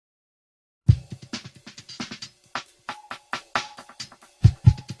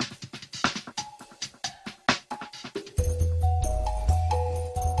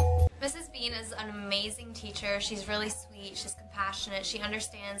an amazing teacher. She's really sweet, she's compassionate, she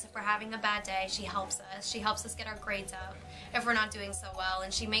understands if we're having a bad day, she helps us. She helps us get our grades up if we're not doing so well,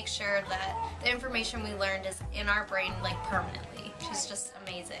 and she makes sure that the information we learned is in our brain like permanently. She's just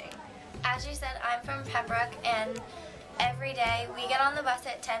amazing. As you said, I'm from Pembroke, and every day we get on the bus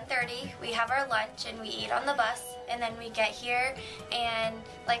at 10:30, we have our lunch and we eat on the bus, and then we get here, and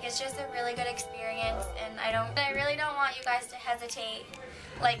like it's just a really good experience, and I really don't want you guys to hesitate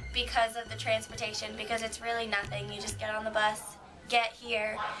like because of the transportation, because it's really nothing. You just get on the bus, get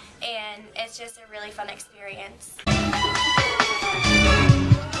here, and it's just a really fun experience.